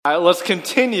Let's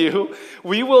continue.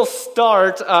 We will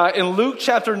start in Luke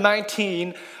chapter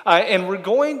 19, and we're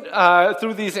going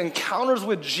through these encounters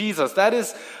with Jesus. That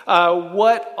is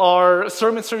what our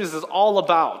sermon series is all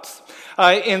about.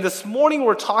 And this morning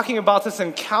we're talking about this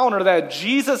encounter that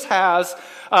Jesus has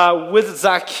with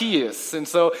Zacchaeus. And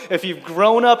so if you've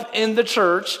grown up in the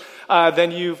church,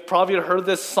 then you've probably heard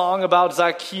this song about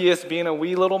Zacchaeus being a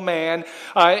wee little man,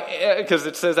 because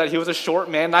it says that he was a short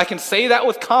man. And I can say that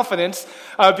with confidence,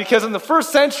 because in the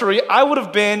first century, I would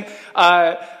have been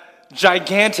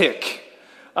gigantic.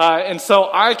 And so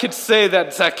I could say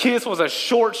that Zacchaeus was a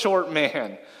short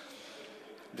man,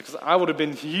 because I would have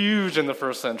been huge in the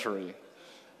first century.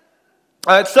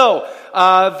 So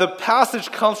the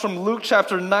passage comes from Luke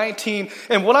chapter 19,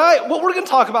 and what we're going to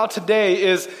talk about today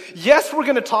is, yes, we're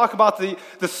going to talk about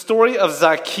the story of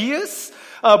Zacchaeus,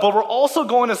 but we're also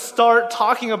going to start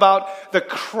talking about the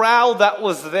crowd that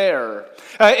was there.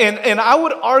 And I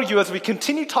would argue, as we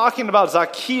continue talking about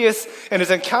Zacchaeus and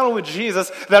his encounter with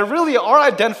Jesus, that really our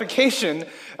identification,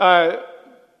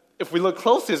 if we look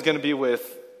closely, is going to be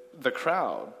with the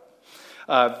crowd.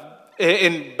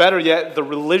 And better yet, the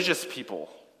religious people.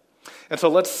 And so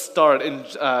let's start in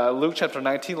Luke chapter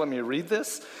 19. Let me read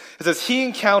this. It says, he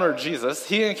encountered Jesus.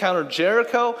 He encountered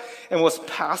Jericho and was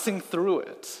passing through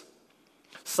it.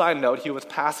 Side note, he was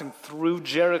passing through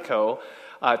Jericho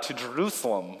to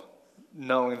Jerusalem,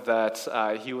 knowing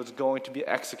that he was going to be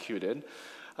executed.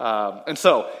 And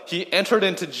so he entered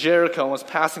into Jericho and was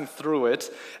passing through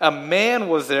it. A man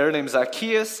was there named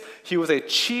Zacchaeus. He was a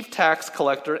chief tax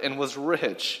collector and was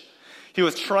rich. He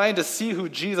was trying to see who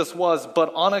Jesus was,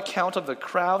 but on account of the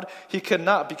crowd, he could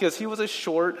not, because he was a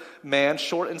short man,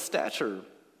 short in stature.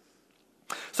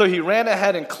 So he ran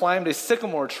ahead and climbed a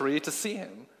sycamore tree to see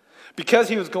him, because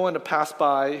he was going to pass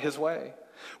by his way.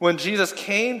 When Jesus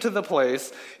came to the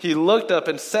place, he looked up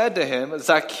and said to him,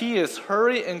 Zacchaeus,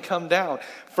 hurry and come down,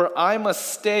 for I must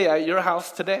stay at your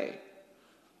house today.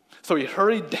 So he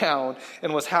hurried down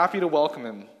and was happy to welcome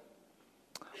him.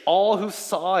 All who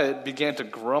saw it began to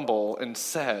grumble and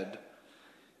said,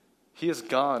 he is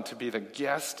gone to be the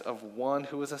guest of one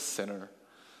who is a sinner.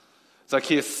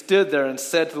 Zacchaeus stood there and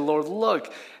said to the Lord,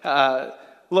 Look,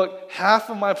 half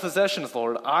of my possessions,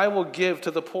 Lord, I will give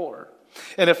to the poor.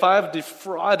 And if I have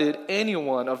defrauded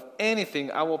anyone of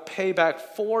anything, I will pay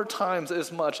back 4 times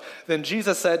as much. Then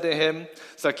Jesus said to him,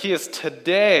 Zacchaeus,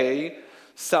 today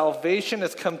salvation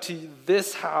has come to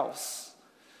this house,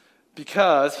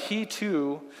 because he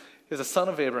too is a son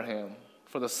of Abraham.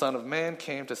 For the Son of Man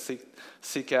came to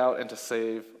seek out and to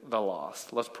save the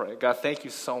lost. Let's pray. God, thank you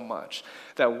so much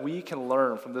that we can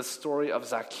learn from this story of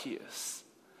Zacchaeus.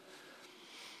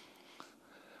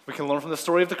 We can learn from the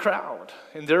story of the crowd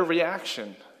and their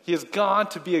reaction. He has gone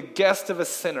to be a guest of a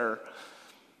sinner.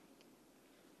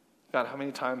 God, how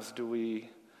many times do we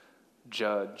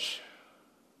judge?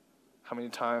 How many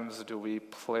times do we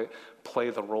play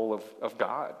the role of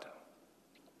God,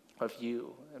 of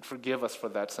you? And forgive us for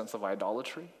that sense of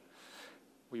idolatry.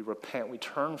 We repent, we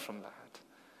turn from that.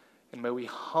 And may we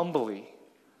humbly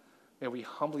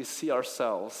see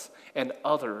ourselves and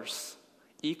others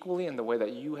equally in the way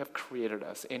that you have created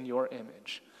us in your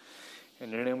image.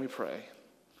 In your name we pray.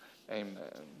 Amen.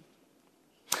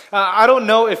 I don't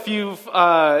know if you've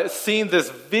seen this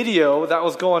video that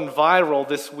was going viral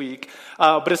this week,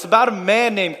 but it's about a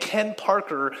man named Ken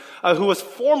Parker, who was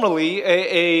formerly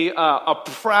a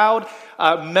proud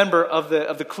member of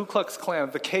the Ku Klux Klan,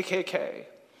 the KKK.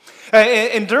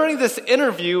 And during this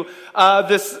interview,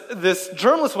 this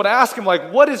journalist would ask him,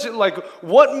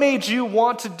 what made you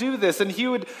want to do this? And he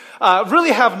would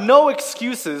really have no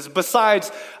excuses besides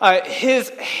his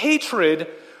hatred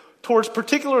towards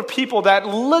particular people that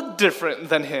looked different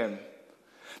than him,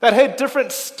 that had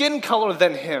different skin color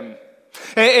than him.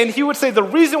 And he would say, the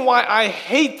reason why I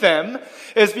hate them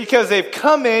is because they've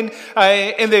come in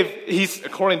and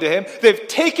according to him, they've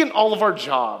taken all of our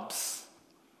jobs.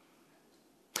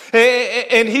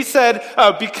 And he said,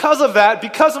 because of that,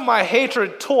 because of my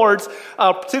hatred towards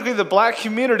particularly the black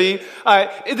community,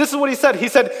 this is what he said. He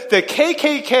said the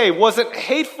KKK wasn't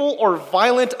hateful or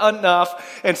violent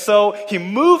enough, and so he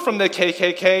moved from the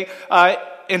KKK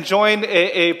and joined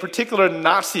a particular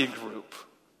Nazi group.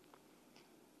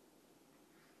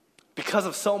 Because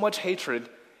of so much hatred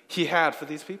he had for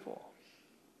these people.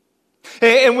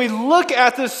 And we look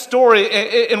at this story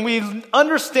and we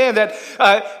understand that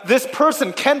this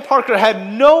person, Ken Parker,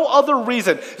 had no other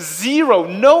reason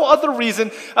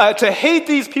to hate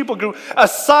these people group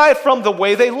aside from the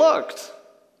way they looked.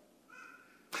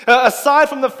 Aside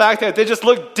from the fact that they just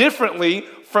looked differently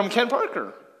from Ken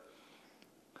Parker.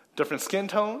 Different skin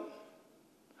tone,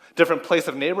 different place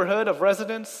of neighborhood of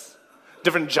residence,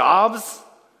 different jobs.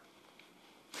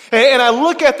 And I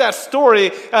look at that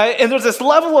story, and there's this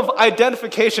level of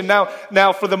identification.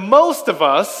 Now, for the most of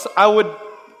us, I would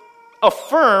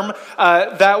affirm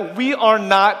that we are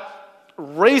not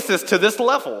racist to this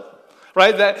level,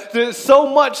 right? That so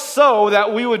much so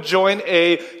that we would join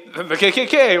the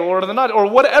KKK or the Nazi or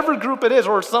whatever group it is,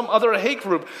 or some other hate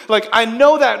group. Like, I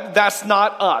know that that's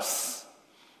not us.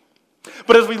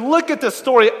 But as we look at this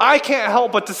story, I can't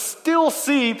help but to still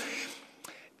see,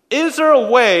 is there a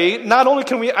way, not only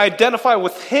can we identify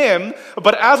with him,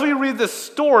 but as we read this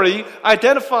story,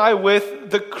 identify with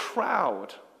the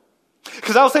crowd?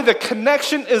 Because I would say the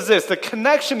connection is this. The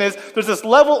connection is there's this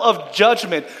level of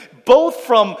judgment, both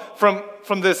from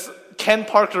this Ken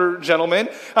Parker gentleman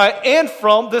and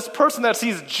from this person that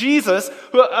sees Jesus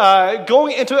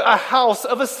going into a house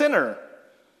of a sinner.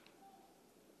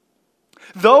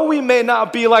 Though we may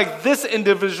not be like this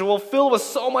individual, filled with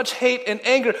so much hate and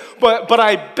anger, but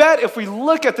I bet if we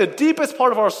look at the deepest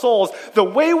part of our souls, the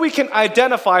way we can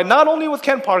identify not only with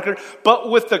Ken Parker, but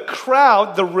with the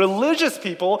crowd, the religious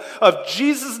people of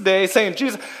Jesus' day, saying,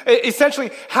 Jesus,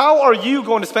 essentially, how are you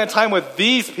going to spend time with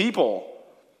these people?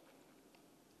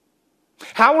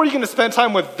 How are you going to spend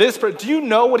time with this person? Do you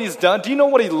know what he's done? Do you know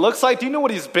what he looks like? Do you know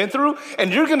what he's been through?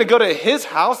 And you're going to go to his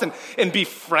house and be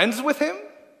friends with him?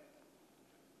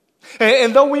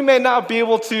 And though we may not be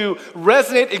able to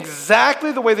resonate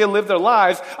exactly the way they live their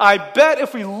lives, I bet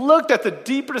if we looked at the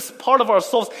deepest part of our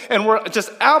souls and we're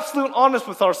just absolutely honest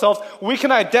with ourselves, we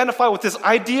can identify with this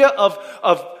idea of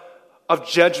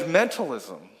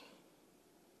judgmentalism.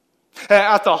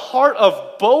 At the heart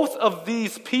of both of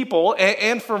these people,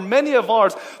 and for many of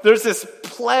ours, there's this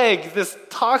plague, this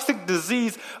toxic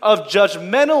disease of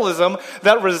judgmentalism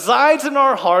that resides in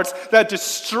our hearts that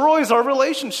destroys our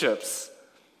relationships.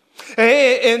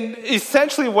 And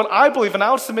essentially what I believe, and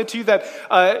I would submit to you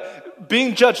that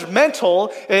being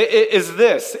judgmental is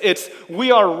this. It's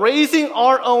we are raising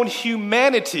our own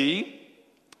humanity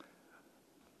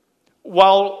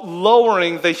while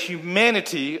lowering the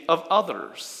humanity of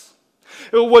others.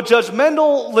 What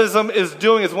judgmentalism is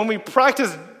doing is when we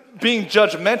practice being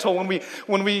judgmental,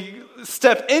 when we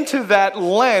step into that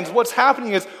lens, what's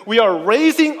happening is we are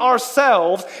raising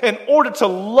ourselves in order to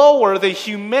lower the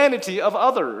humanity of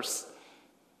others.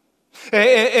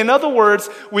 In other words,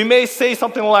 we may say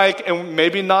something like, and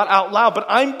maybe not out loud, but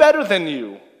I'm better than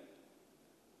you.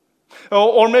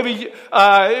 Or maybe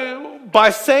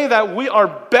by saying that we are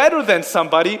better than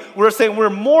somebody, we're saying we're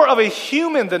more of a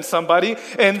human than somebody,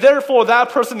 and therefore that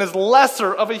person is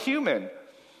lesser of a human.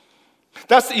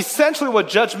 That's essentially what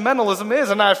judgmentalism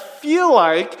is, and I feel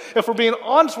like, if we're being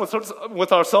honest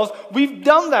with ourselves, we've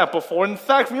done that before. In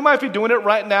fact, we might be doing it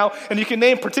right now, and you can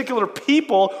name particular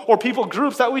people or people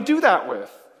groups that we do that with.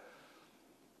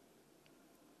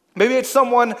 Maybe it's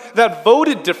someone that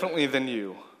voted differently than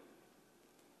you.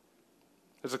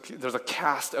 There's a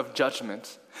cast of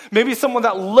judgment. Maybe someone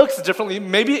that looks differently.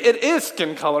 Maybe it is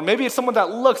skin color. Maybe it's someone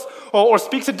that looks or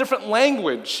speaks a different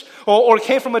language or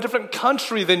came from a different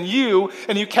country than you,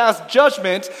 and you cast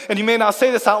judgment, and you may not say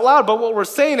this out loud, but what we're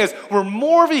saying is we're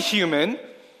more of a human,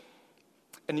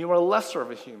 and you are lesser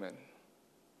of a human.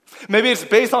 Maybe it's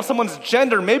based on someone's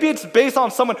gender. Maybe it's based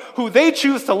on someone who they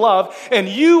choose to love, and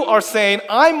you are saying,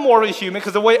 I'm more of a human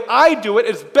because the way I do it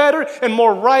is better and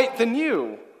more right than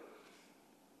you.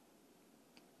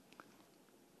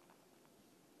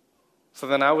 So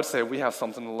then I would say we have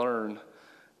something to learn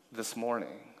this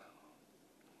morning.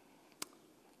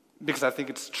 Because I think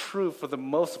it's true for the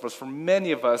most of us, for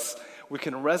many of us, we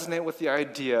can resonate with the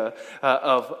idea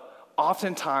of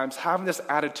oftentimes having this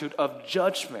attitude of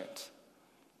judgment,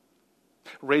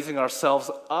 raising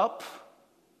ourselves up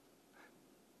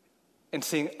and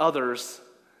seeing others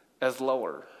as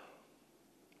lower.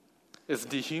 It's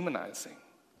dehumanizing.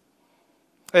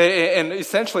 And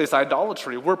essentially, it's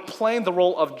idolatry. We're playing the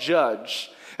role of judge.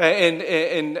 And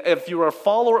if you're a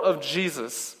follower of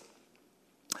Jesus,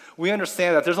 we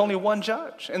understand that there's only one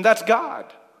judge, and that's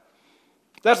God.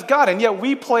 That's God, and yet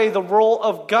we play the role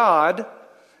of God.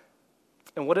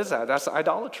 And what is that? That's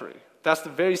idolatry. That's the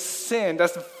very sin,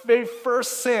 that's the very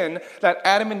first sin that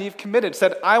Adam and Eve committed,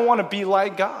 said, I want to be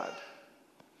like God.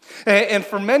 And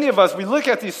for many of us, we look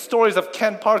at these stories of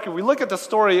Ken Parker, we look at the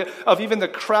story of even the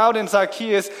crowd in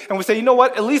Zacchaeus, and we say, you know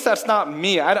what, at least that's not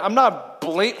me. I'm not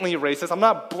blatantly racist, I'm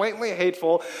not blatantly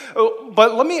hateful.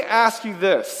 But let me ask you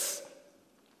this.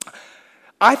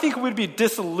 I think we'd be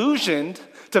disillusioned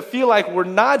to feel like we're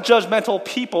not judgmental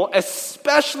people,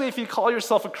 especially if you call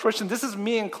yourself a Christian. This is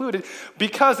me included,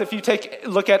 because if you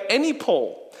look at any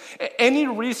poll, any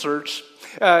research,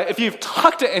 If you've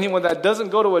talked to anyone that doesn't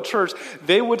go to a church,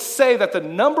 they would say that the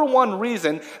number one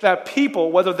reason that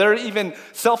people, whether they're even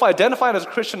self-identified as a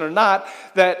Christian or not,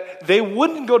 that they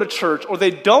wouldn't go to church or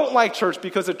they don't like church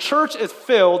because the church is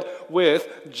filled with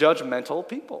judgmental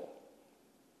people.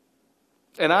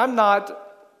 And I'm not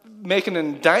making an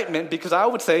indictment because I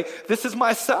would say this is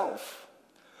myself.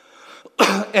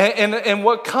 And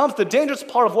what comes, the dangerous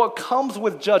part of what comes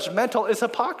with judgmental is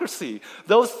hypocrisy.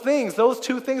 Those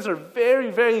two things are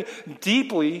very, very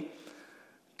deeply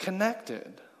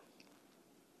connected.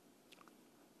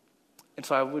 And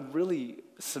so I would really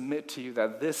submit to you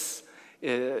that this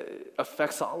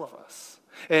affects all of us.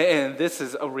 And this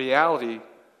is a reality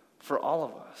for all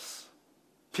of us.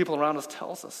 People around us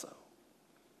tells us so.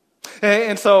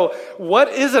 And so what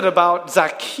is it about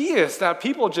Zacchaeus that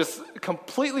people just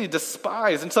completely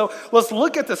despise? And so let's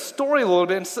look at the story a little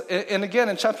bit. And again,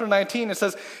 in chapter 19, it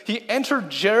says, he entered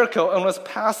Jericho and was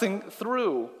passing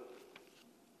through.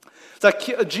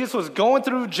 Jesus was going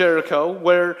through Jericho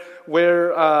where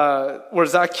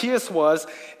Zacchaeus was.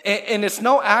 And it's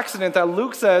no accident that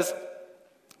Luke says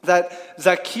that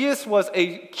Zacchaeus was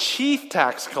a chief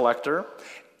tax collector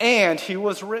and he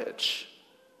was rich.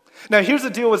 Now, here's the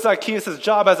deal with Zacchaeus'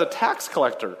 job as a tax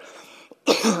collector.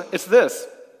 It's this.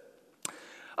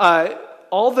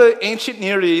 All the ancient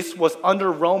Near East was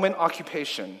under Roman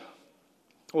occupation.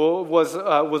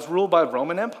 Was ruled by the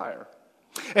Roman Empire.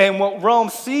 And what Rome,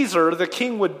 Caesar, the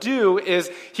king, would do is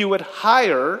he would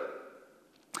hire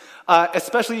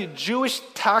especially Jewish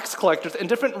tax collectors in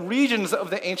different regions of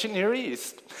the ancient Near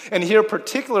East. And here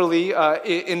particularly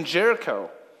in Jericho.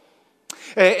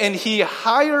 And he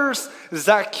hires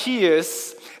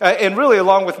Zacchaeus, and really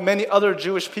along with many other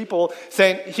Jewish people,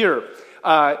 saying, here,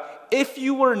 if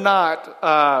you were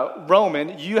not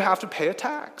Roman, you have to pay a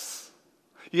tax.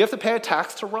 You have to pay a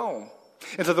tax to Rome.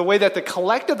 And so the way that they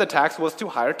collected the tax was to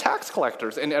hire tax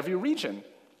collectors in every region.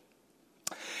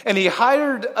 And he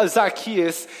hired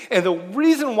Zacchaeus, and the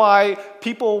reason why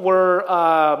people were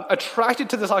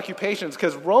attracted to this occupation is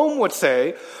because Rome would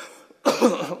say,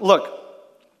 look,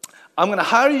 I'm going to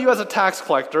hire you as a tax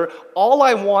collector. All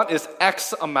I want is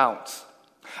X amount.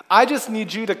 I just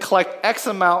need you to collect X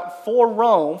amount for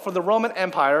Rome, for the Roman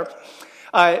Empire.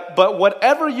 But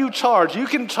whatever you charge, you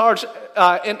can charge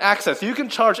in excess. You can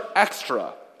charge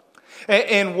extra.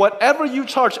 And whatever you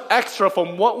charge extra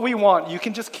from what we want, you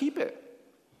can just keep it.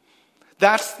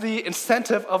 That's the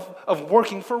incentive of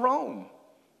working for Rome.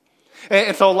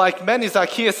 And so like many,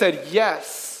 Zacchaeus said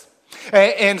yes.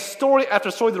 And story after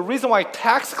story, the reason why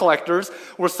tax collectors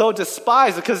were so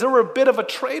despised is because they were a bit of a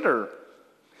traitor.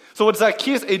 So what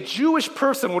Zacchaeus, a Jewish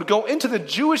person, would go into the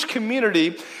Jewish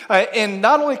community and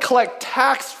not only collect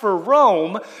tax for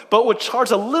Rome, but would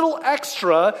charge a little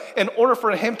extra in order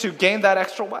for him to gain that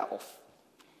extra wealth.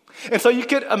 And so you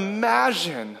could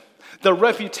imagine the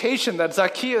reputation that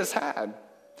Zacchaeus had.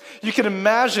 You can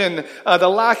imagine the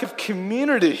lack of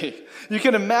community. You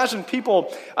can imagine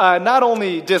people not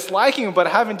only disliking him, but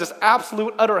having just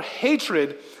absolute, utter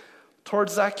hatred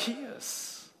towards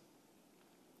Zacchaeus.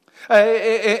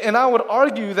 And I would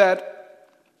argue that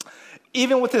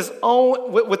even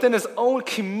within his own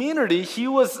community, he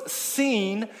was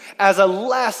seen as a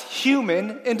less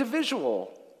human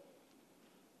individual.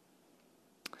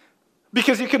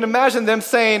 Because you can imagine them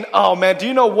saying, oh man, do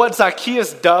you know what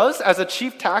Zacchaeus does as a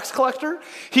chief tax collector?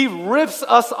 He rips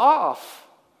us off.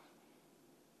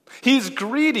 He's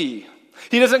greedy.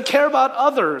 He doesn't care about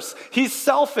others. He's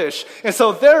selfish. And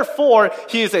so therefore,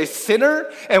 he is a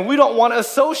sinner and we don't want to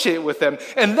associate with him.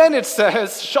 And then it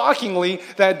says, shockingly,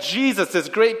 that Jesus, this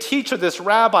great teacher, this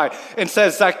rabbi, and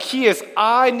says, Zacchaeus,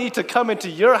 I need to come into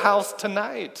your house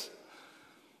tonight.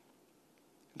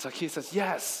 And Zacchaeus says,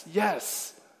 yes,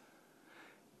 yes.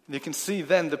 And you can see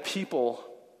then the people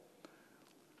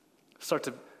start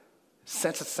to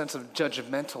sense a sense of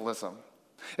judgmentalism.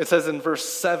 It says in verse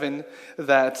 7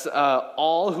 that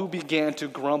all who began to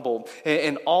grumble,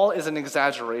 and all is an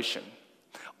exaggeration.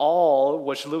 All,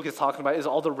 which Luke is talking about, is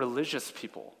all the religious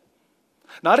people.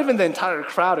 Not even the entire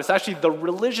crowd, it's actually the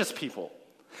religious people.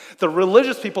 The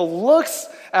religious people looks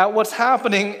at what's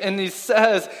happening and he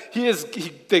says,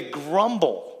 they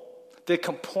grumble, they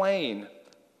complain.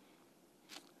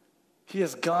 He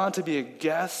has gone to be a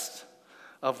guest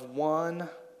of one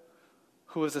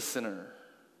who is a sinner.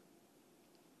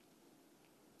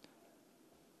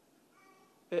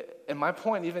 And my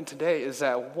point even today is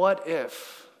that what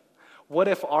if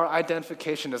our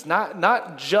identification is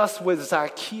not just with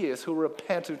Zacchaeus who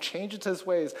repents, who changes his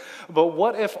ways, but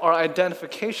what if our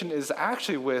identification is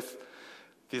actually with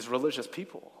these religious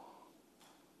people?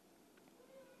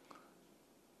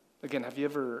 Again, have you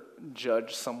ever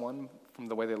judged someone from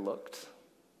the way they looked,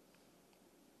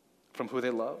 from who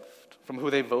they loved, from who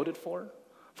they voted for,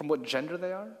 from what gender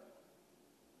they are,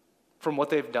 from what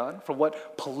they've done, from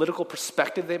what political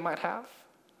perspective they might have?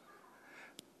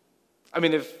 I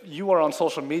mean, if you are on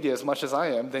social media as much as I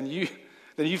am, then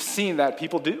you've seen that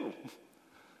people do.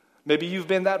 Maybe you've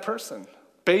been that person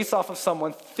based off of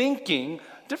someone thinking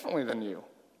differently than you.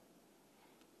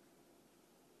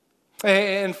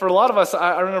 And for a lot of us,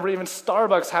 I remember even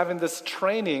Starbucks having this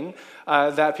training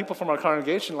that people from our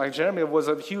congregation, like Jeremy, was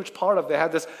a huge part of. They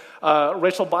had this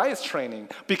racial bias training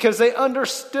because they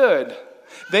understood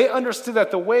that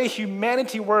the way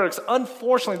humanity works,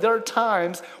 unfortunately, there are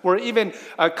times where even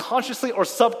consciously or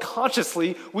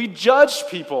subconsciously, we judge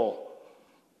people,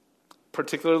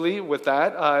 particularly with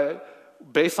that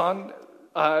based on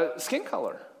skin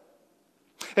color.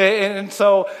 And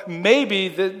so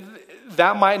maybe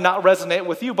that might not resonate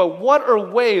with you, but what are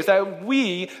ways that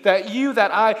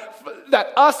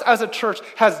us as a church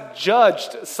has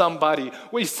judged somebody?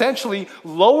 We essentially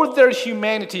lowered their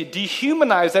humanity,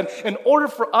 dehumanized them in order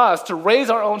for us to raise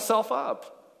our own self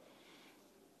up.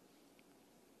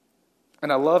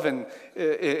 And I love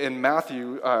in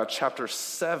Matthew chapter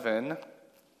 7,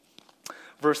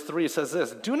 verse 3, it says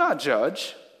this: "Do not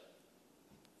judge,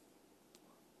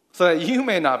 so that you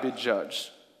may not be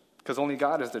judged." Because only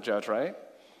God is the judge, right?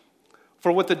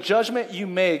 "For with the judgment you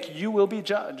make, you will be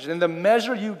judged. And the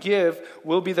measure you give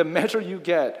will be the measure you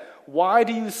get. Why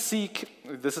do you seek,"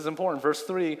 this is important, verse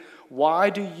 3,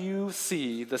 "why do you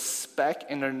see the speck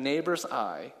in your neighbor's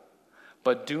eye,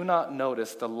 but do not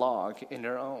notice the log in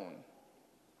your own?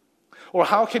 Or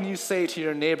how can you say to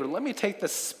your neighbor, 'Let me take the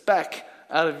speck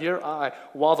out of your eye,'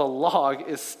 while the log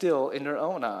is still in your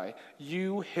own eye?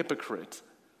 You hypocrite.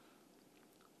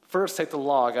 First take the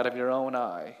log out of your own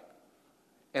eye,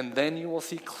 and then you will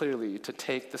see clearly to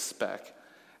take the speck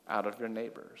out of your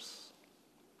neighbor's."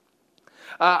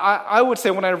 I would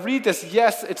say when I read this,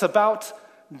 yes, it's about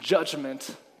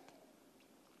judgment.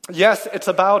 Yes, it's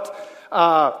about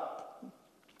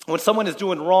when someone is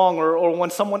doing wrong or when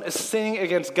someone is sinning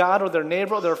against God or their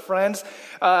neighbor or their friends.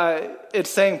 It's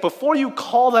saying before you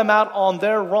call them out on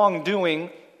their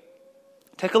wrongdoing,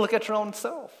 take a look at your own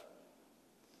self.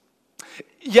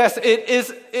 Yes, it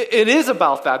is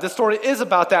about that. This story is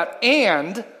about that.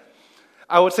 And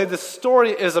I would say this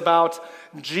story is about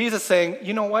Jesus saying,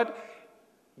 you know what?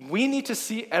 We need to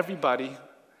see everybody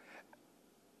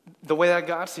the way that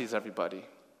God sees everybody.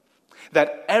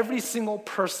 That every single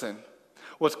person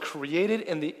was created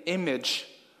in the image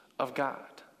of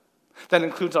God. That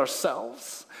includes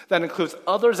ourselves. That includes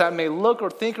others that may look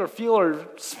or think or feel or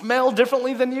smell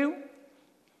differently than you.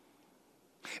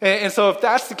 And so if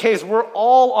that's the case, we're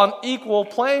all on equal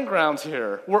playing grounds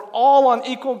here. We're all on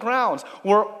equal grounds.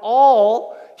 We're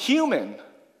all human.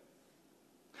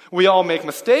 We all make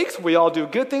mistakes. We all do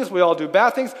good things. We all do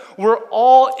bad things. We're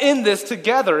all in this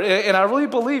together. And I really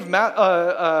believe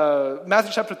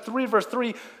Matthew chapter 3, verse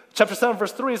 3, Chapter 7,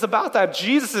 verse 3 is about that.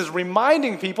 Jesus is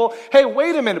reminding people, hey,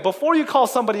 wait a minute. Before you call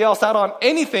somebody else out on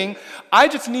anything, I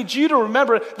just need you to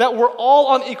remember that we're all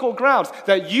on equal grounds.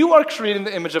 That you are created in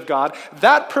the image of God.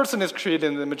 That person is created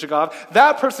in the image of God.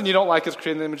 That person you don't like is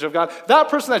created in the image of God. That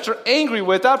person that you're angry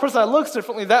with, that person that looks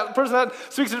differently, that person that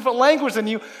speaks a different language than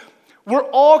you, we're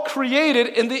all created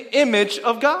in the image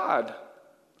of God.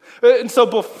 And so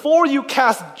before you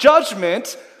cast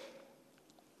judgment,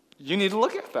 you need to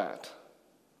look at that.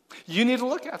 You need to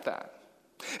look at that.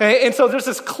 And so there's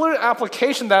this clear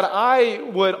application that I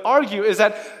would argue is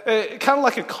that kind of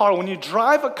like a car, when you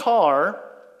drive a car,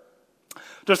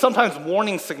 there's sometimes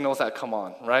warning signals that come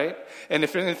on, right? And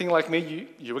if you're anything like me,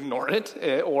 you ignore it.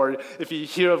 Or if you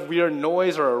hear a weird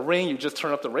noise or a ring, you just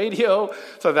turn up the radio.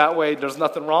 So that way there's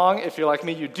nothing wrong. If you're like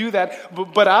me, you do that.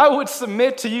 But I would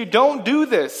submit to you, don't do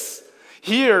this.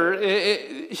 Here,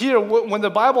 when the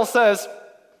Bible says,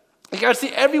 you got to see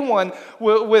everyone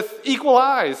with equal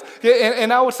eyes.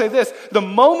 And I would say this, the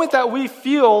moment that we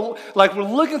feel like we're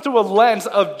looking through a lens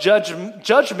of judgment,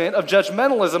 of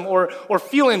judgmentalism, or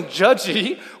feeling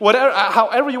judgy, whatever,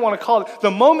 however you want to call it,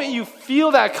 the moment you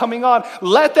feel that coming on,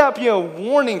 let that be a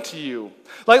warning to you.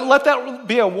 Like, let that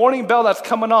be a warning bell that's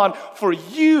coming on for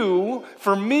you,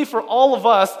 for me, for all of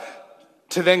us,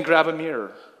 to then grab a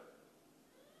mirror.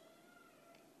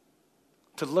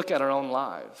 To look at our own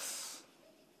lives.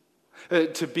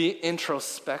 To be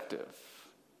introspective.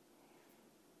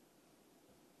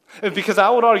 Because I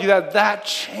would argue that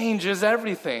changes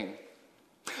everything.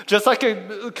 Just like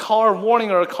a car warning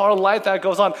or a car light that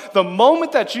goes on, the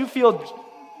moment that you feel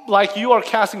like you are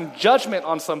casting judgment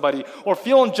on somebody or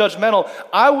feeling judgmental,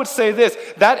 I would say this,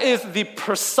 that is the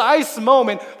precise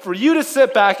moment for you to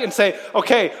sit back and say,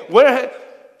 okay, where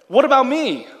What about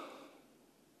me?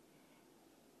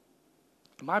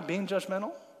 Am I being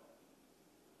judgmental?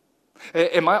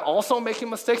 Am I also making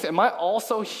mistakes? Am I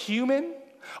also human?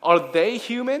 Are they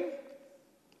human?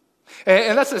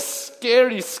 And that's a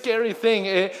scary, scary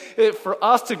thing for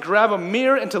us to grab a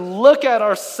mirror and to look at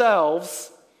ourselves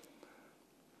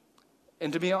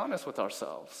and to be honest with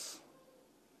ourselves.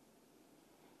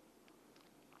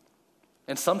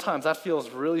 And sometimes that feels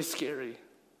really scary.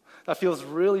 That feels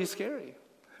really scary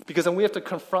because then we have to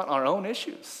confront our own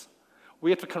issues.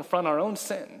 We have to confront our own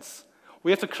sins.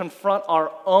 We have to confront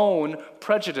our own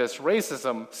prejudice,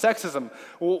 racism, sexism,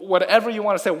 whatever you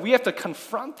want to say. We have to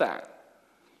confront that.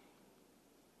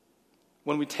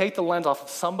 When we take the lens off of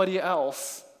somebody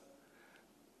else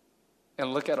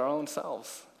and look at our own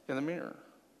selves in the mirror.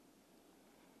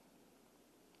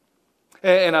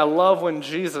 And I love when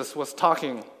Jesus was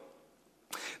talking.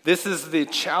 This is the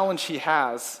challenge he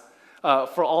has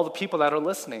for all the people that are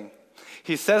listening.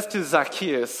 He says to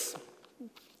Zacchaeus,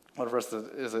 what verse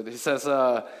is it? He says,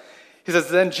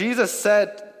 then Jesus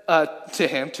said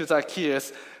to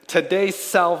Zacchaeus, today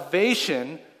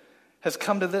salvation has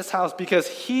come to this house because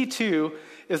he too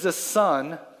is the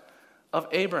son of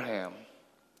Abraham.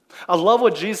 I love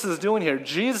what Jesus is doing here.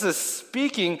 Jesus is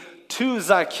speaking to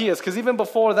Zacchaeus because even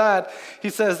before that, he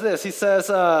says this. He says,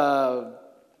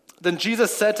 then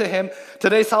Jesus said to him,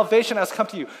 today salvation has come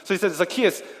to you. So he says,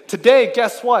 Zacchaeus, today,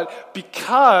 guess what?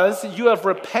 Because you have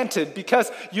repented,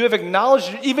 because you have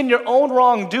acknowledged even your own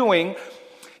wrongdoing,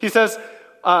 he says,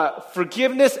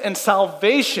 forgiveness and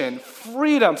salvation,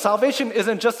 freedom. Salvation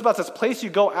isn't just about this place you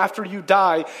go after you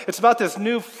die. It's about this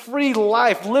new free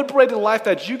life, liberated life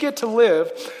that you get to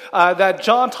live that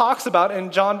John talks about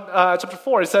in John chapter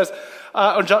 4. He says,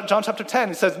 or John chapter 10,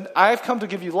 he says, I've come to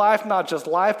give you life, not just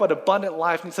life, but abundant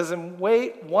life. And he says,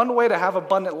 one way to have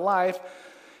abundant life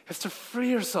is to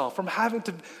free yourself from having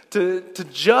to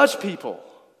judge people.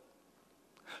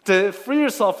 To free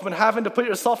yourself from having to put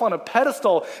yourself on a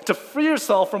pedestal, to free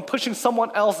yourself from pushing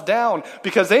someone else down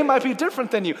because they might be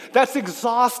different than you. That's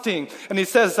exhausting. And he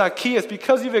says, Zacchaeus,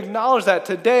 because you've acknowledged that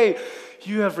today,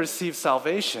 you have received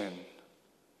salvation.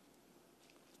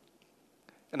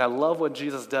 And I love what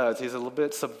Jesus does. He's a little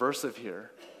bit subversive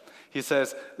here. He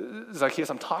says,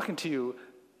 Zacchaeus, I'm talking to you.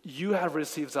 You have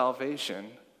received salvation.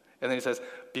 And then he says,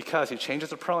 because, he changes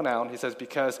the pronoun. He says,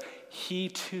 because he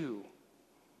too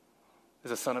is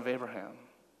a son of Abraham.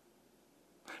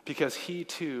 Because he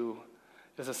too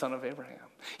is a son of Abraham.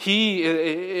 He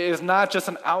is not just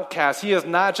an outcast. He is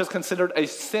not just considered a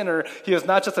sinner. He is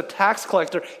not just a tax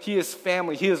collector. He is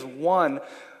family. He is one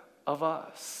of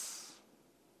us.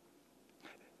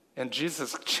 And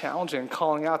Jesus is challenging and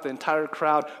calling out the entire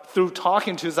crowd through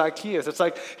talking to Zacchaeus. It's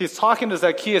like he's talking to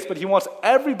Zacchaeus, but he wants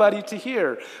everybody to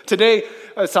hear. Today,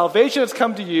 salvation has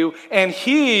come to you, and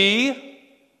he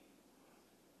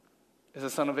is a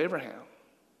son of Abraham.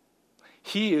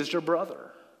 He is your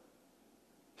brother.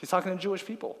 He's talking to Jewish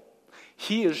people.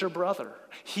 He is your brother.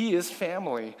 He is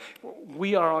family.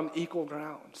 We are on equal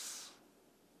grounds.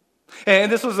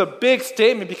 And this was a big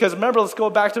statement because remember, let's go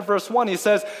back to verse 1. He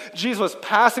says Jesus was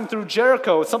passing through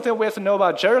Jericho. Something we have to know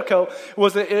about Jericho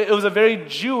was that it was a very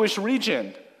Jewish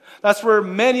region. That's where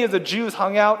many of the Jews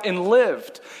hung out and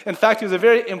lived. In fact, it was a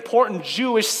very important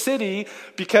Jewish city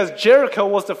because Jericho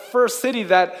was the first city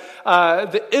that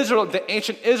the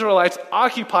ancient Israelites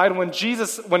occupied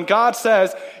when God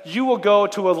says, you will go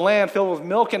to a land filled with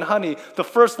milk and honey. The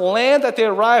first land that they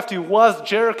arrived to was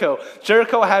Jericho.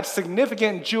 Jericho had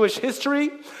significant Jewish history,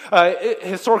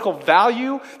 historical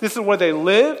value. This is where they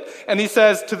lived. And he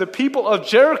says to the people of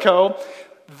Jericho,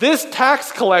 this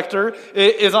tax collector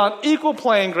is on equal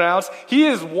playing grounds. He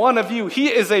is one of you. He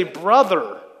is a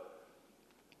brother.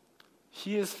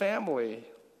 He is family.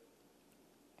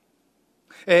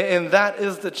 And that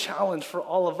is the challenge for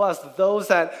all of us. Those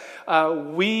that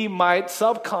we might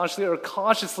subconsciously or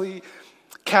consciously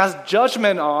cast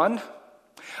judgment on,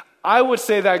 I would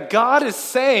say that God is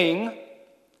saying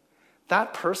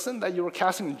that person that you were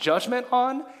casting judgment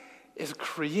on is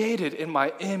created in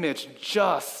my image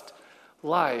just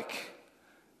like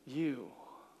you.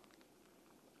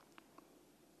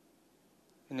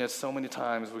 And yet so many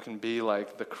times we can be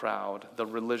like the crowd, the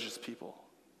religious people,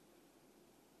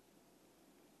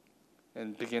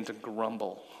 and begin to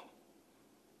grumble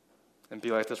and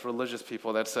be like this religious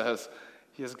people that says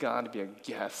he has gone to be a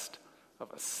guest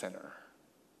of a sinner.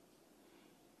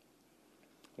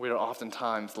 We are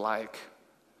oftentimes like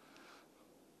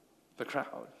the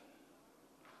crowd.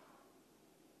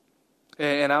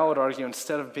 And I would argue,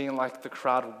 instead of being like the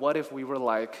crowd, what if we were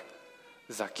like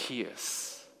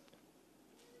Zacchaeus?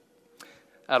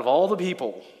 Out of all the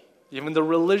people, even the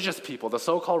religious people, the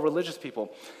so-called religious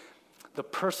people, the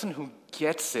person who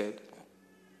gets it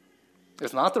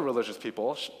is not the religious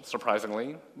people,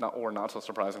 surprisingly, not so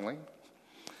surprisingly,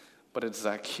 but it's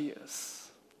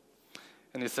Zacchaeus.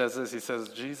 And he says this, he says,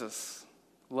 Jesus,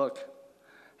 look,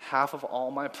 half of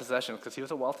all my possessions, because he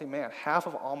was a wealthy man, half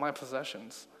of all my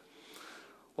possessions,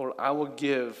 Lord, I will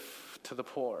give to the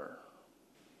poor.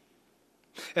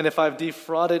 And if I've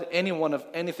defrauded anyone of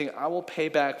anything, I will pay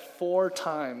back 4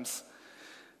 times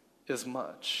as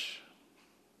much.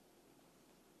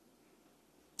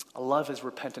 I love his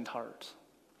repentant heart.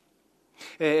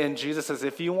 And Jesus says,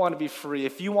 if you want to be free,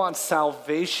 if you want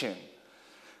salvation,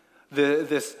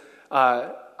 this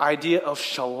idea of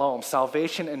shalom,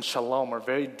 salvation and shalom are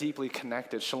very deeply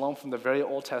connected. Shalom from the very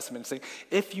Old Testament, saying,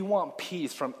 if you want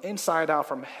peace from inside out,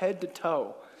 from head to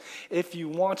toe, if you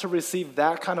want to receive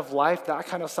that kind of life, that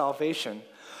kind of salvation,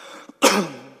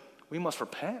 we must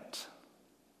repent.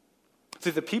 See,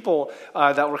 the people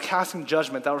that were casting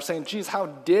judgment, that were saying, geez, how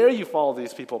dare you follow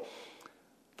these people?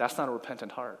 That's not a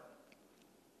repentant heart.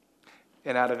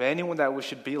 And out of anyone that we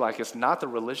should be like, it's not the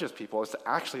religious people, it's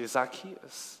actually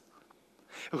Zacchaeus,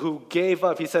 who gave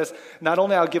up. He says, not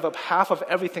only I'll give up half of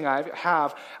everything I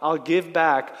have, I'll give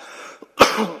back,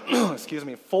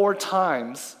 4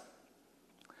 times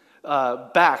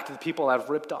back to the people I've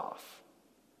ripped off.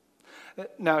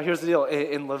 Now, here's the deal.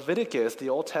 In Leviticus, the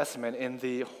Old Testament, in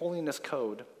the Holiness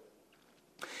Code,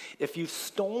 if you've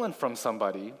stolen from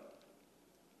somebody,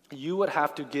 you would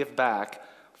have to give back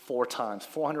 4 times,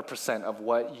 400% of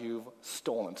what you've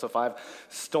stolen. So if I've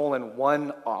stolen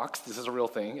 1 ox, this is a real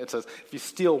thing. It says if you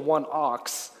steal 1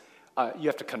 ox, you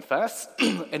have to confess,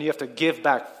 and you have to give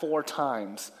back 4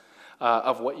 times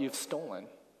of what you've stolen.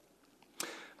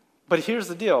 But here's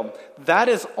the deal. That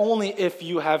is only if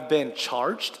you have been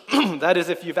charged. That is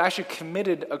if you've actually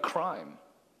committed a crime.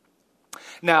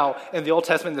 Now, in the Old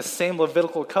Testament, the same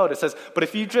Levitical code, it says, but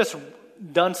if you've just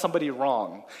done somebody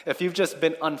wrong, if you've just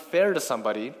been unfair to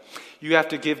somebody, you have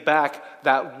to give back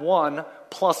that 1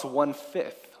 plus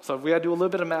 1/5. So we got to do a little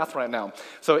bit of math right now.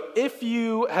 So if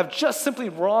you have just simply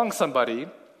wronged somebody,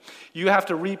 you have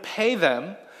to repay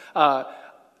them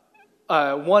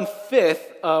 1/5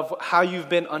 of how you've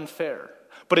been unfair.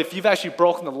 But if you've actually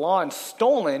broken the law and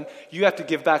stolen, you have to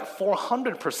give back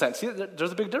 400%. See,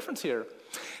 there's a big difference here.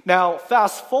 Now,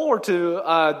 fast forward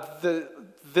to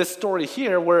this story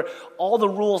here where all the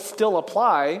rules still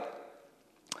apply.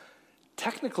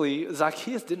 Technically,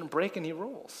 Zacchaeus didn't break any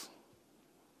rules.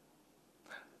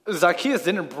 Zacchaeus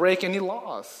didn't break any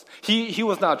laws. He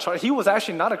was not charged. He was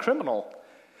actually not a criminal.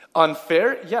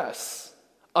 Unfair, yes.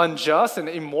 Unjust and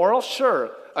immoral,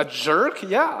 sure. A jerk,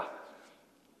 yeah.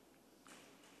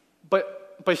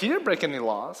 But he didn't break any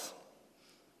laws.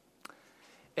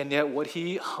 And yet what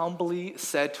he humbly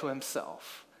said to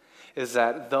himself is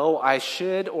that though I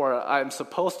should or I'm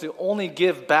supposed to only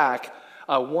give back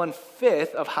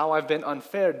 1/5 of how I've been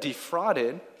unfair,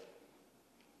 defrauded,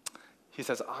 he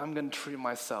says, I'm going to treat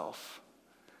myself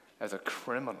as a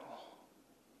criminal.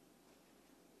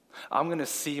 I'm going to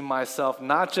see myself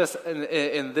not just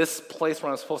in this place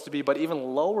where I'm supposed to be, but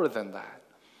even lower than that.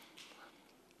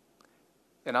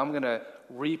 And I'm going to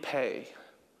repay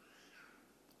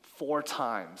 4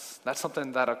 times. That's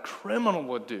something that a criminal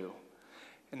would do.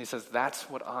 And he says, that's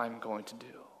what I'm going to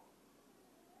do.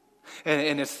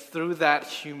 And it's through that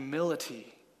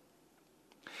humility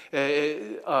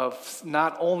of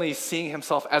not only seeing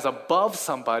himself as above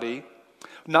somebody,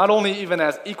 not only even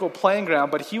as equal playing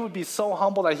ground, but he would be so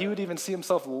humble that he would even see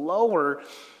himself lower.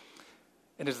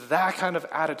 And it's that kind of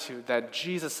attitude that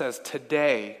Jesus says,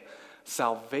 today,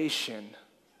 salvation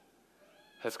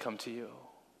has come to you.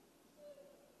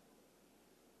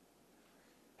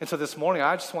 And so this morning,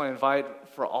 I just want to invite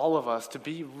for all of us to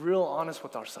be real honest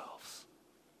with ourselves.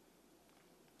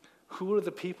 Who are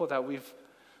the people that we've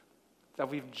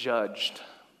judged?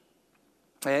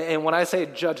 And when I say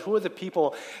judge, who are the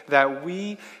people that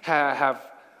we have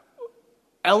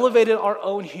elevated our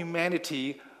own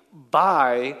humanity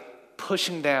by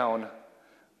pushing down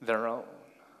their own?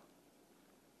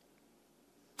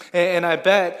 And I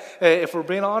bet if we're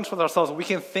being honest with ourselves, we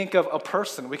can think of a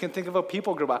person. We can think of a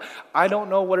people group. I don't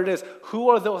know what it is. Who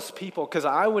are those people? Because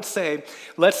I would say,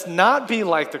 let's not be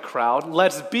like the crowd.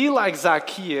 Let's be like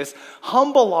Zacchaeus,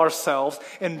 humble ourselves,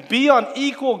 and be on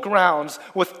equal grounds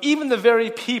with even the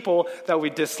very people that we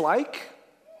dislike,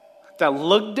 that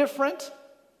look different,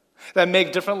 that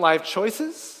make different life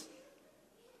choices.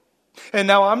 And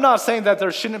now I'm not saying that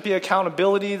there shouldn't be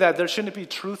accountability, that there shouldn't be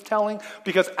truth-telling,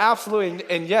 because absolutely,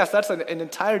 and yes, that's an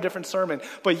entire different sermon.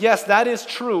 But yes, that is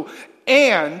true.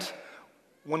 And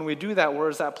when we do that, where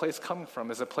is that place coming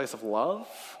from? Is it a place of love?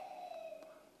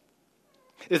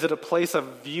 Is it a place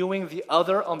of viewing the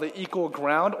other on the equal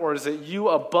ground, or is it you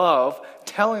above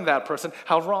telling that person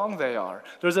how wrong they are?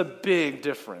 There's a big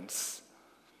difference.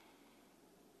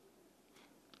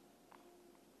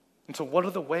 And so what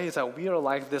are the ways that we are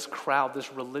like this crowd,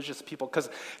 this religious people? Because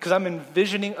I'm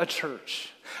envisioning a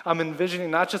church. I'm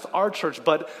envisioning not just our church,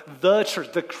 but the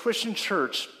church, the Christian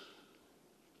church,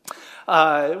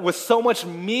 with so much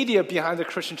media behind the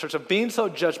Christian church of being so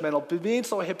judgmental, being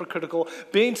so hypocritical,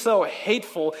 being so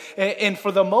hateful. And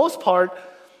for the most part,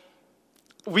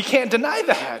 we can't deny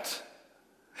that.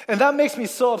 And that makes me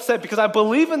so upset because I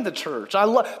believe in the church.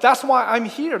 That's why I'm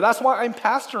here. That's why I'm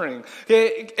pastoring.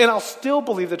 And I'll still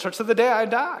believe the church to the day I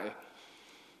die.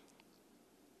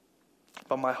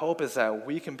 But my hope is that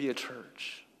we can be a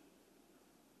church,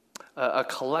 a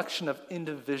collection of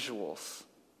individuals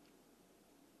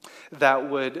that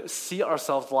would see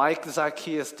ourselves like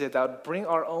Zacchaeus did, that would bring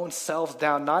our own selves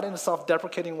down, not in a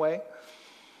self-deprecating way,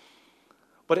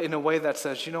 but in a way that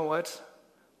says, you know what?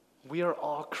 We are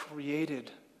all created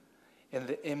in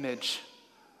the image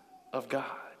of God.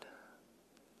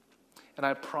 And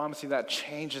I promise you that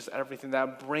changes everything.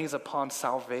 That brings upon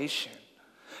salvation,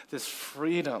 this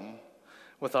freedom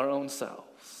with our own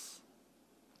selves.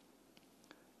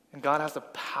 And God has the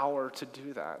power to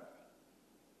do that.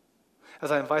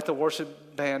 As I invite the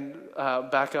worship band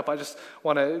back up, I just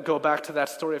want to go back to that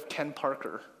story of Ken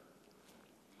Parker,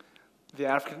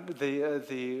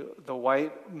 the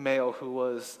white male who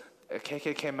was a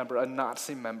KKK member, a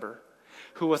Nazi member,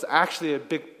 who was actually a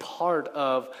big part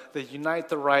of the Unite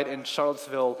the Right in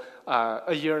Charlottesville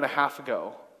a year and a half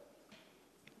ago.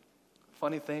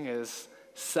 Funny thing is,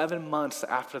 7 months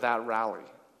after that rally,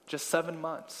 just 7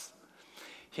 months,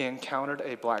 he encountered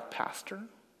a black pastor.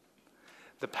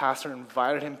 The pastor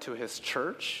invited him to his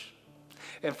church,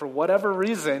 and for whatever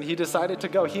reason, he decided to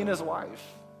go, he and his wife.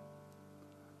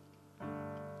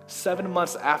 7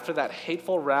 months after that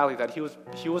hateful rally that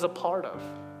he was a part of,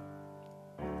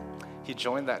 he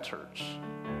joined that church.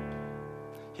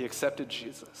 He accepted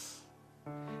Jesus.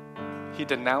 He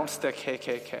denounced the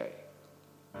KKK.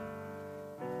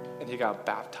 And he got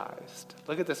baptized.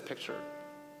 Look at this picture.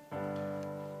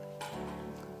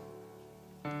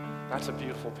 That's a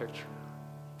beautiful picture.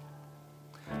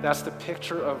 That's the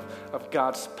picture of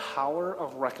God's power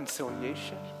of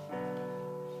reconciliation.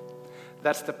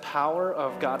 That's the power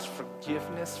of God's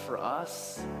forgiveness for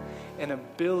us and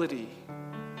ability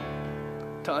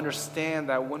to understand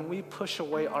that when we push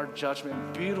away our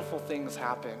judgment, beautiful things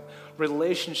happen.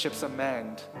 Relationships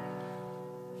amend.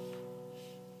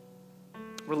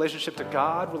 Relationship to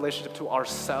God, relationship to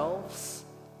ourselves,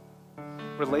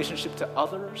 relationship to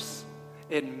others.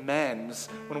 It mends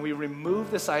when we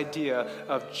remove this idea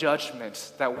of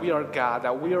judgment, that we are God,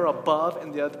 that we are above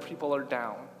and the other people are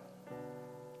down.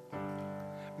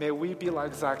 May we be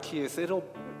like Zacchaeus.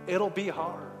 It'll be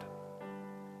hard.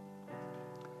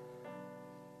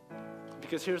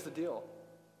 Because here's the deal.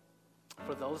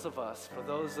 For those of us, for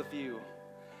those of you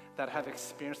that have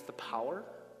experienced the power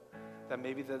that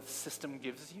maybe the system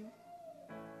gives you,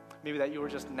 maybe that you were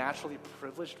just naturally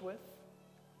privileged with,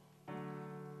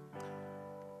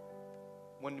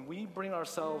 when we bring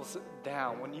ourselves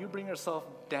down, when you bring yourself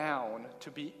down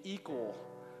to be equal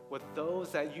with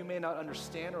those that you may not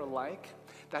understand or like,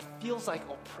 that feels like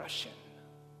oppression.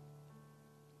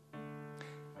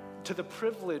 To the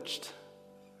privileged,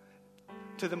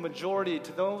 to the majority,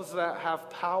 to those that have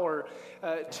power,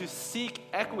 to seek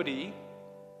equity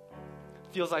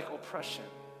feels like oppression.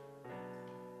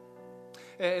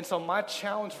 And so my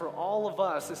challenge for all of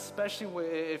us, especially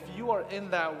if you are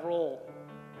in that role,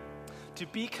 to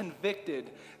be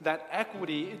convicted that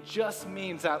equity just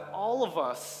means that all of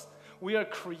us, we are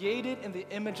created in the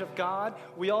image of God.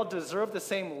 We all deserve the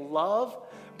same love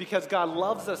because God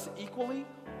loves us equally.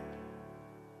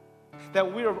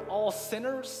 That we are all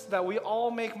sinners, that we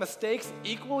all make mistakes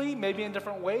equally, maybe in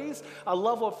different ways. I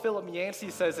love what Philip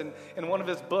Yancey says in one of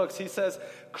his books. He says,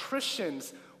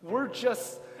 Christians, we're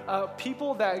just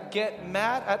people that get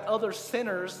mad at other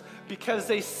sinners because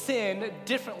they sin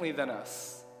differently than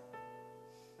us.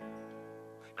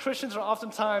 Christians are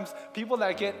oftentimes people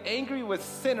that get angry with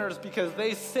sinners because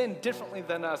they sin differently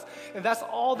than us. And that's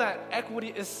all that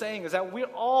equity is saying, is that we're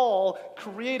all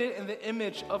created in the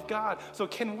image of God. So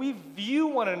can we view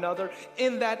one another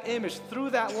in that image, through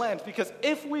that lens? Because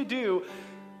if we do,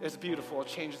 it's beautiful. It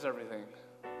changes everything.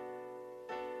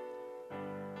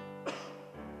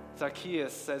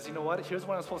 Zacchaeus says, you know what? Here's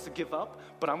what I'm supposed to give up,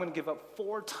 but I'm going to give up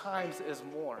 4 times as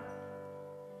more.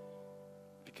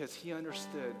 Because he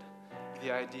understood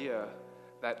the idea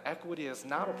that equity is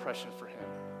not oppression for him.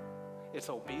 It's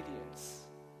obedience.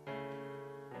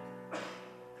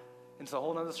 It's a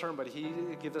whole other sermon, but he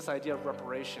gives this idea of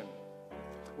reparation.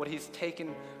 What he's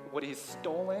taken, what he's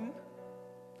stolen,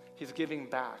 he's giving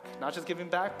back. Not just giving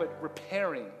back, but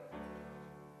repairing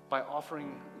by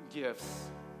offering gifts.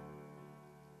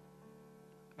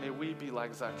 May we be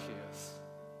like Zacchaeus.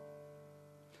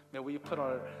 May we put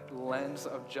our lens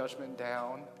of judgment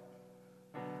down.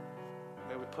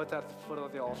 May we put that at the foot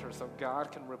of the altar so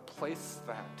God can replace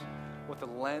that with a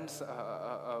lens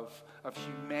of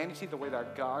humanity, the way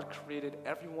that God created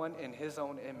everyone in his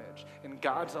own image, in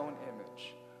God's own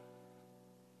image.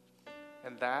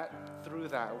 And that, through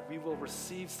that, we will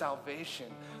receive salvation.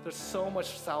 There's so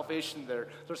much salvation there.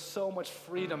 There's so much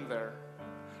freedom there.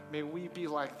 May we be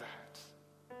like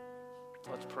that.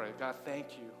 Let's pray. God,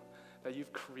 thank you that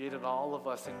you've created all of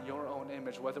us in your own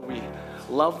image, whether we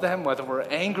love them, whether we're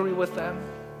angry with them.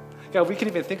 God, we can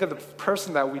even think of the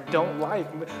person that we don't like.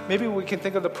 Maybe we can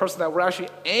think of the person that we're actually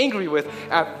angry with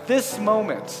at this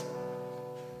moment.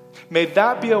 May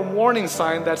that be a warning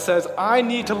sign that says, I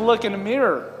need to look in a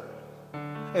mirror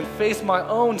and face my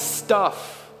own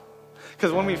stuff.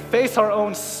 Because when we face our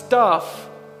own stuff,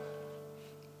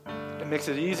 it makes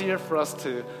it easier for us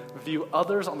to view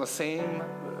others on the same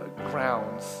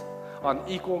grounds, on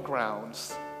equal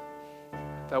grounds,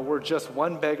 that we're just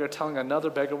one beggar telling another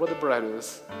beggar where the bread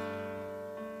is.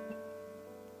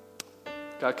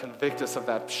 God, convict us of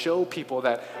that. Show people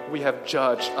that we have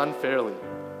judged unfairly.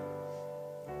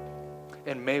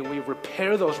 And may we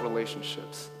repair those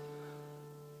relationships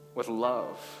with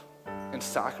love and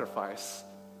sacrifice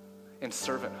and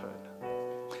servanthood.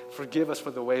 Forgive us for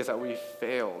the ways that we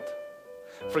failed.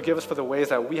 Forgive us for the ways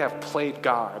that we have played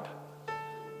God.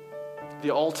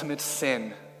 The ultimate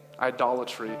sin,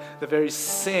 idolatry, the very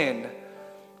sin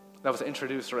that was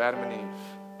introduced through Adam and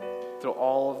Eve, through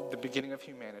all the beginning of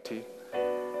humanity.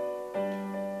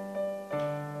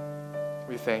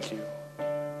 We thank you.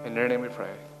 In your name we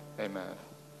pray. Amen.